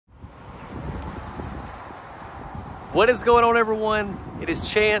What is going on, everyone? It is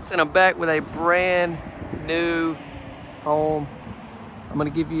Chance, and I'm back with a brand new home. I'm gonna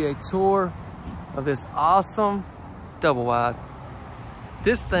give you a tour of this awesome double wide.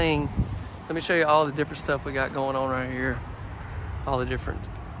 This thing, let me show you all the different stuff we got going on right here. All the different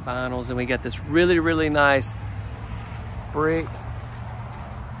vinyls, and we got this really nice brick.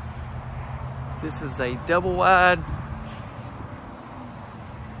 This is a double wide.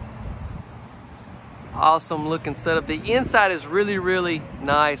 Awesome looking setup. The inside is really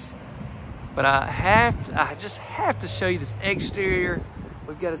nice, but I just have to show you this exterior.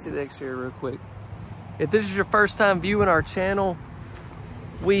 We've got to see the exterior real quick. If this is your first time viewing our channel,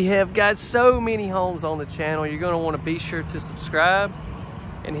 we have got so many homes on the channel. You're going to want to be sure to subscribe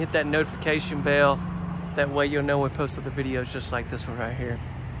and hit that notification bell. That way you'll know when we post other videos just like this one right here.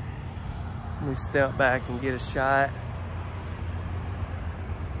 Let me step back and get a shot.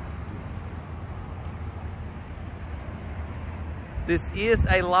 This is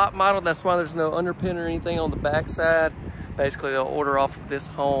a lot model. That's why there's no underpin or anything on the back side. Basically, they'll order off of this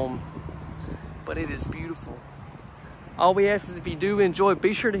home, but it is beautiful. All we ask is if you do enjoy,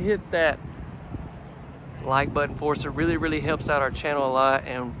 be sure to hit that like button for us. It really helps out our channel a lot,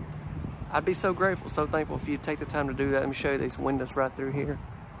 and I'd be so grateful, so thankful if you take the time to do that. Let me show you these windows right through here.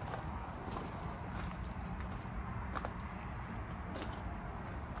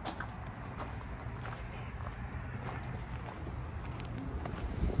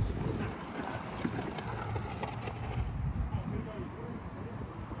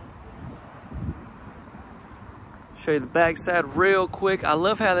 Show you the back side real quick. I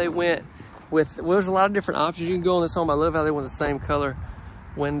love how they went with, well, there's a lot of different options you can go on this home. I love how they went the same color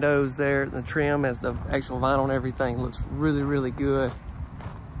windows there. The trim as the actual vinyl and everything looks really good.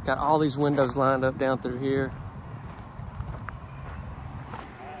 Got all these windows lined up down through here.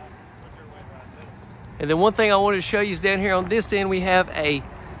 And then one thing I wanted to show you is down here on this end, we have a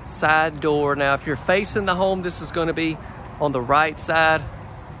side door. Now, if you're facing the home, this is going to be on the right side.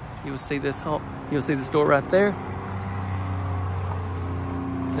 You will see this home, you'll see this door right there.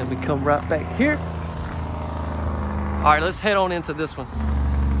 Then we come right back here. All right, let's head on into this one.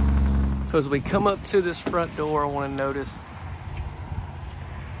 So as we come up to this front door, I want to notice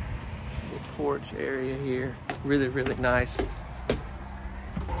the porch area here. Really nice.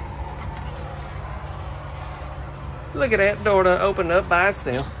 Look at that door to open up by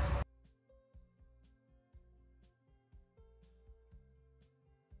itself.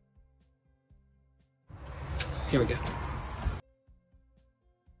 Here we go.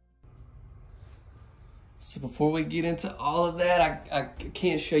 So before we get into all of that, I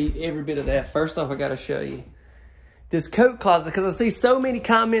can't show you every bit of that. First off, I gotta show you this coat closet, because I see so many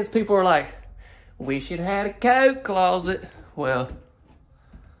comments, people are like, we should have had a coat closet. Well,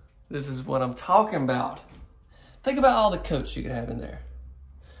 this is what I'm talking about. Think about all the coats you could have in there.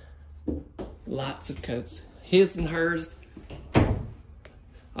 Lots of coats, his and hers. All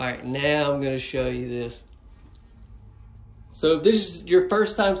right, now I'm gonna show you this. So if this is your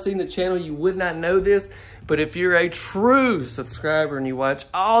first time seeing the channel, you would not know this, but if you're a true subscriber and you watch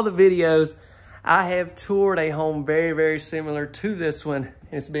all the videos, I have toured a home very similar to this one,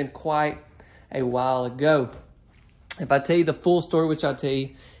 and it's been quite a while ago. If I tell you the full story, which I'll tell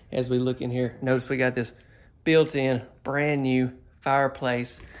you as we look in here, notice we got this built-in, brand new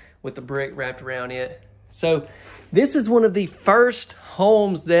fireplace with the brick wrapped around it. So this is one of the first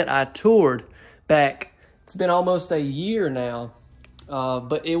homes that I toured back. It's been almost a year now,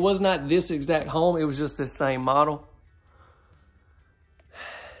 but it was not this exact home. It was just this same model.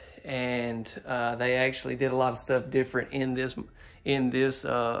 And they actually did a lot of stuff different in this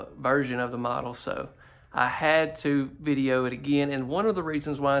version of the model. So I had to video it again. And one of the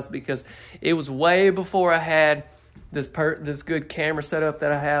reasons why is because it was way before I had this good camera setup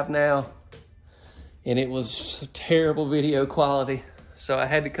that I have now. And it was terrible video quality. So I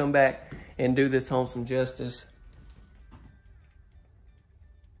had to come back and do this home some justice.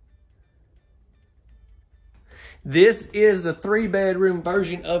 This is the 3-bedroom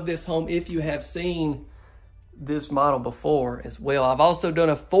version of this home if you have seen this model before as well. I've also done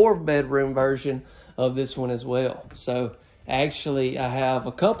a 4-bedroom version of this one as well. So actually I have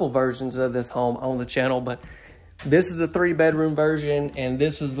a couple versions of this home on the channel, but this is the 3-bedroom version, and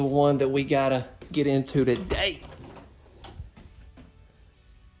this is the one that we gotta get into today.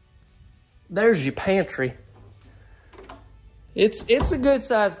 There's your pantry. It's a good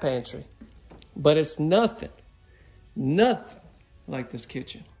sized pantry, but it's nothing like this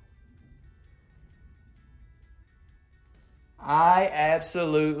kitchen. I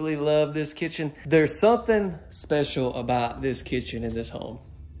absolutely love this kitchen. There's something special about this kitchen in this home.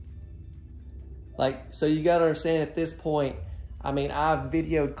 Like, so you gotta understand at this point, I mean, I've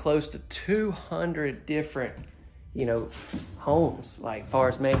videoed close to 200 different, you know, homes, like far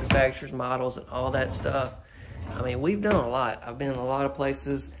as manufacturers, models, and all that stuff. I mean, we've done a lot. I've been in a lot of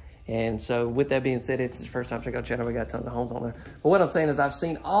places. And so with that being said, if it's the first time check out the channel, we got tons of homes on there. But what I'm saying is I've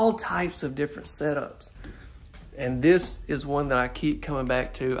seen all types of different setups. And this is one that I keep coming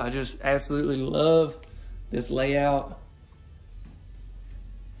back to. I just absolutely love this layout.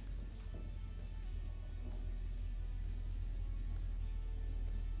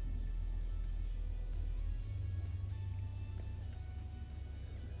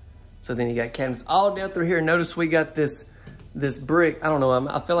 So then you got cabinets all down through here. Notice we got this brick. I don't know,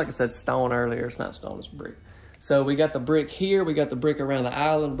 I feel like I said stone earlier. It's not stone, it's brick. So we got the brick here. We got the brick around the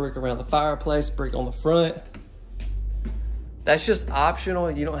island, brick around the fireplace, brick on the front. That's just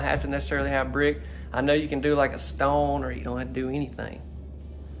optional. You don't have to necessarily have brick. I know you can do like a stone, or you don't have to do anything.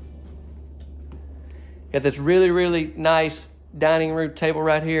 Got this really, really nice dining room table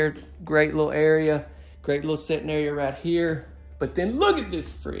right here. Great little area. Great little sitting area right here. But then look at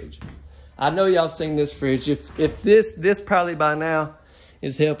this fridge. I know y'all seen this fridge. If this probably by now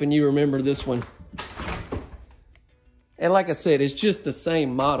is helping you remember this one. And like I said, it's just the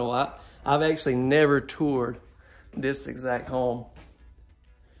same model. I've actually never toured this exact home.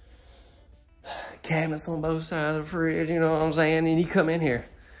 Cabinets on both sides of the fridge, you know what I'm saying? And you come in here.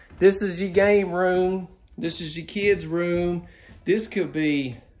 This is your game room. This is your kids' room. This could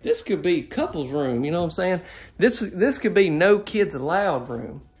be couples room, you know what I'm saying? This could be no kids allowed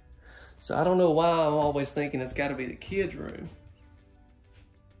room. So I don't know why I'm always thinking it's gotta be the kids room.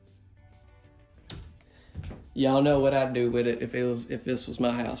 Y'all know what I'd do with it if this was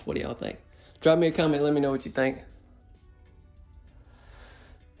my house. What do y'all think? Drop me a comment, let me know what you think.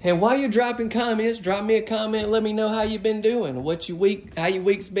 And while you're dropping comments, drop me a comment, let me know how you've been doing. How your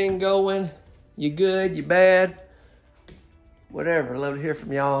week's been going. You good, you bad? Whatever, love to hear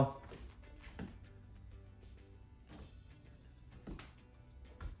from y'all.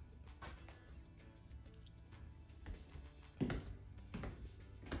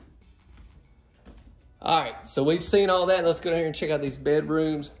 All right, so we've seen all that. Let's go down here and check out these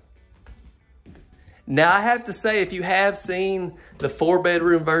bedrooms. Now, I have to say, if you have seen the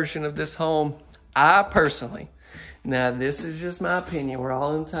 4-bedroom version of this home, I personally, now this is just my opinion. We're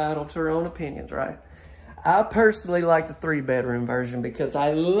all entitled to our own opinions, right? I personally like the 3-bedroom version because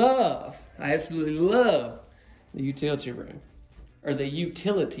I absolutely love the utility room, or the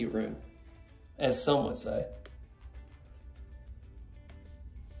utility room, as some would say.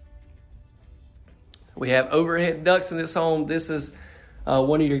 We have overhead ducts in this home. This is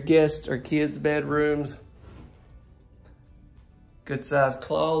one of your guests or kids' bedrooms. Good sized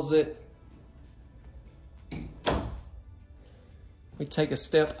closet. We take a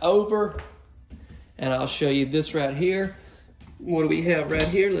step over and I'll show you this right here. What do we have right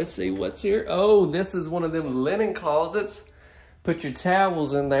here? Let's see what's here. Oh, this is one of them linen closets. Put your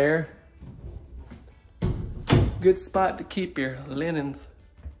towels in there. Good spot to keep your linens.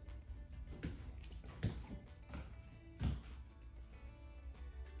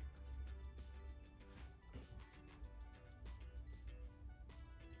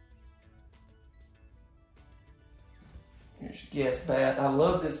 Here's your guest bath. I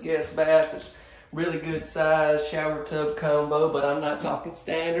love this guest bath. It's really good size shower tub combo, but I'm not talking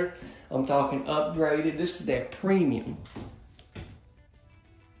standard. I'm talking upgraded. This is their premium.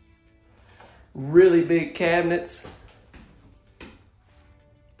 Really big cabinets.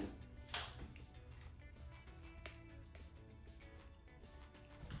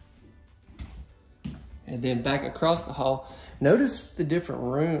 And then back across the hall, notice the different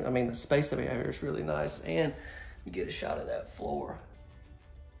room. I mean, the space that we have here is really nice. And you get a shot of that floor.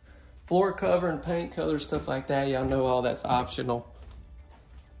 Floor cover and paint color, stuff like that. Y'all know all that's optional.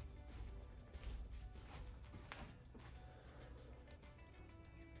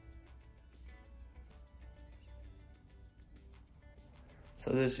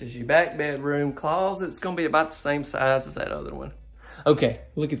 So this is your back bedroom closet. It's gonna be about the same size as that other one. Okay,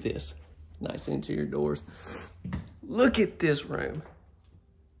 look at this. Nice interior doors. Look at this room.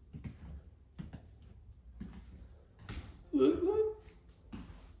 Look.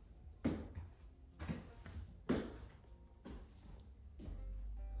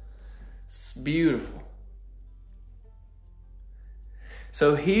 It's beautiful.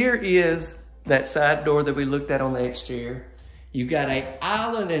 So here is that side door that we looked at on the exterior. You got an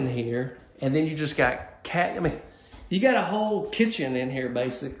island in here, and then you just got you got a whole kitchen in here,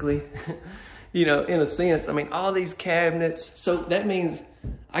 basically. You know, in a sense. I mean, all these cabinets. So that means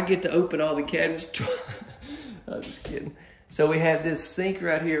I get to open all the cabinets. I'm just kidding. So we have this sink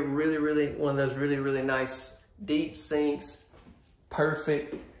right here, one of those really nice deep sinks.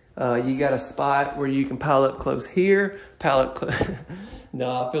 Perfect. You got a spot where you can pile up clothes here,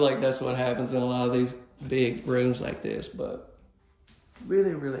 No, I feel like that's what happens in a lot of these big rooms like this, but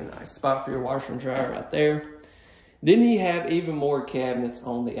really nice spot for your washer and dryer right there. Then you have even more cabinets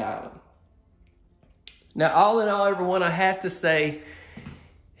on the island. Now, all in all, everyone, I have to say,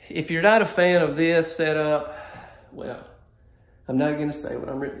 if you're not a fan of this setup, well, I'm not going to say what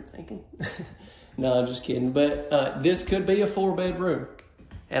I'm really thinking. No, I'm just kidding. But this could be a 4-bedroom.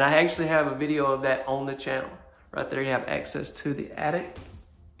 And I actually have a video of that on the channel. Right there, you have access to the attic.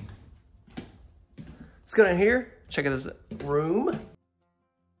 Let's go down here, check out this room.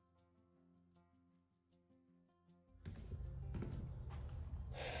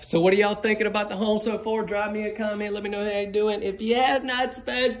 So what are y'all thinking about the home so far? Drop me a comment, let me know how you're doing. If you have not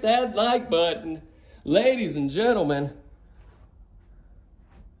smashed that like button, ladies and gentlemen,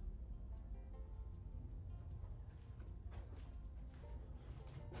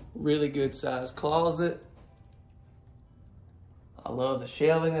 really good sized closet. I love the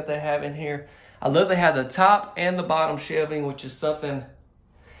shelving that they have in here. I love they have the top and the bottom shelving, which is something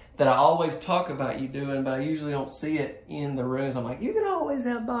that I always talk about you doing, but I usually don't see it in the rooms. I'm like, you can always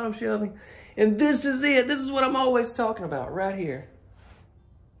have bottom shelving. And this is it. This is what I'm always talking about right here.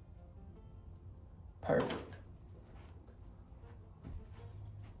 Perfect.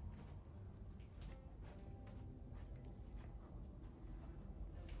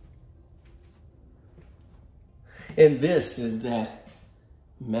 And this is that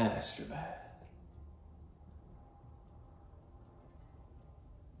master bath.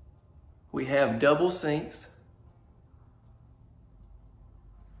 We have double sinks.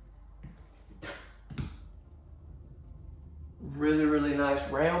 Really nice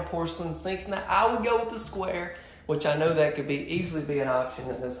round porcelain sinks. Now, I would go with the square, which I know that could easily be an option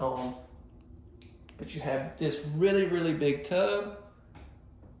in this home. But you have this really big tub.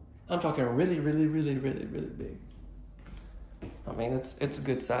 I'm talking really big. I mean, it's a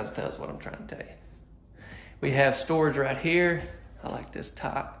good size tub is what I'm trying to tell you. We have storage right here. I like this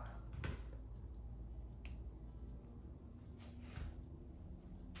top.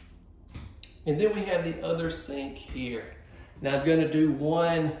 And then we have the other sink here. Now I'm gonna do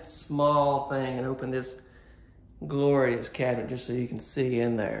one small thing and open this glorious cabinet just so you can see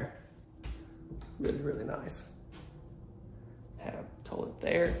in there. Really nice. Have a toilet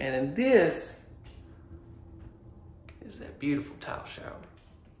there. And then this is that beautiful tile shower.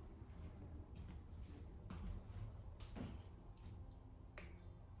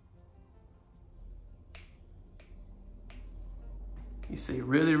 You see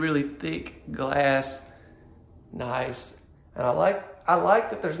really thick glass, nice. And I like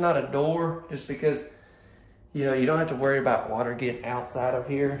that there's not a door, just because, you know, you don't have to worry about water getting outside of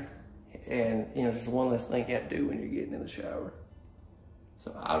here. And, you know, there's one less thing you have to do when you're getting in the shower.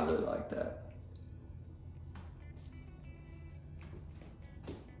 So I really like that.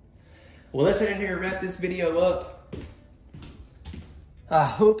 Well, let's head in here and wrap this video up. I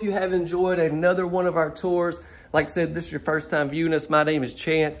hope you have enjoyed another one of our tours. Like I said, this is your first time viewing us. My name is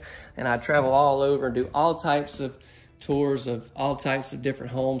Chance, and I travel all over and do all types of tours of all types of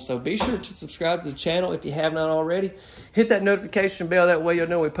different homes. So be sure to subscribe to the channel if you have not already. Hit that notification bell. That way you'll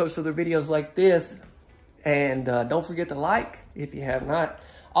know we post other videos like this. And don't forget to like if you have not.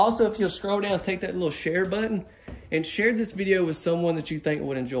 Also, if you'll scroll down, take that little share button and share this video with someone that you think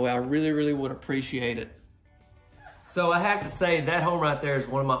would enjoy. I really would appreciate it. So I have to say that home right there is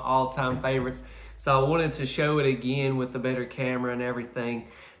one of my all-time favorites. So I wanted to show it again with the better camera and everything.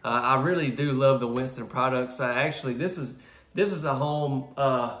 I really do love the Winston products. Actually, this is a home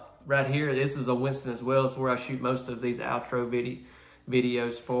right here. This is a Winston as well. It's where I shoot most of these outro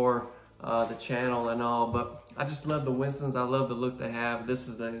videos for the channel and all. But I just love the Winstons. I love the look they have. This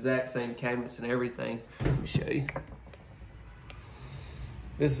is the exact same cabinets and everything. Let me show you.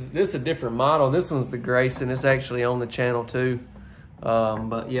 This is a different model. This one's the Grayson. It's actually on the channel too.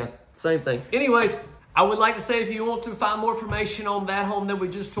 But yeah. Same thing. Anyways, I would like to say if you want to find more information on that home that we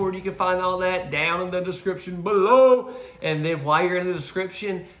just toured, you can find all that down in the description below. And then while you're in the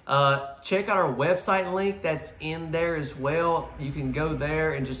description, check out our website link that's in there as well. You can go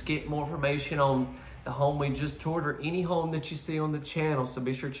there and just get more information on the home we just toured or any home that you see on the channel. So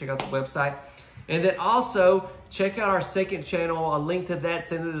be sure to check out the website. And then also check out our second channel. A link to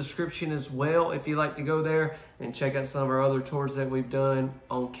that's in the description as well if you'd like to go there and check out some of our other tours that we've done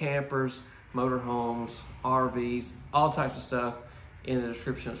on campers, motorhomes, RVs, all types of stuff in the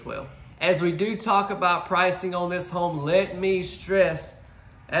description as well. As we do talk about pricing on this home, let me stress,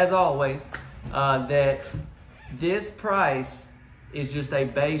 as always, that This price is just a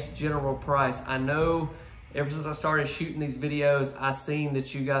base general price. I know ever since I started shooting these videos, I seen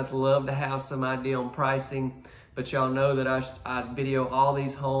that you guys love to have some idea on pricing, but y'all know that I video all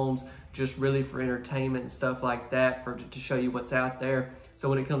these homes just really for entertainment and stuff like that, to show you what's out there. So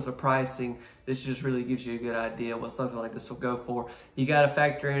when it comes to pricing, this just really gives you a good idea what something like this will go for. You got to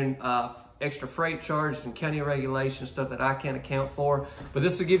factor in extra freight charges and county regulations, stuff that I can't account for. But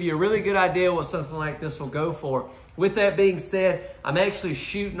this will give you a really good idea what something like this will go for. With that being said, I'm actually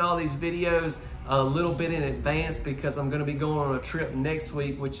shooting all these videos a little bit in advance because I'm going to be going on a trip next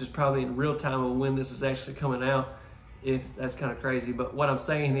week, which is probably in real time of when this is actually coming out. If that's kind of crazy, but what I'm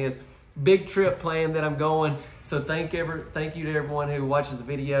saying is big trip planned that I'm going. So thank you to everyone who watches the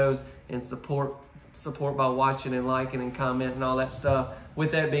videos and support by watching and liking and commenting and all that stuff.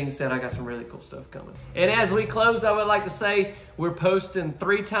 With that being said, I got some really cool stuff coming. And as we close, I would like to say we're posting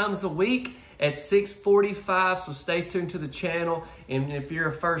 3 times a week at 6:45, so stay tuned to the channel. And if you're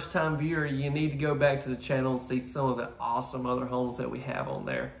a first-time viewer, you need to go back to the channel and see some of the awesome other homes that we have on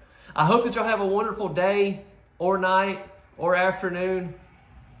there. I hope that y'all have a wonderful day or night or afternoon.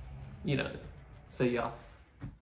 You know, see y'all.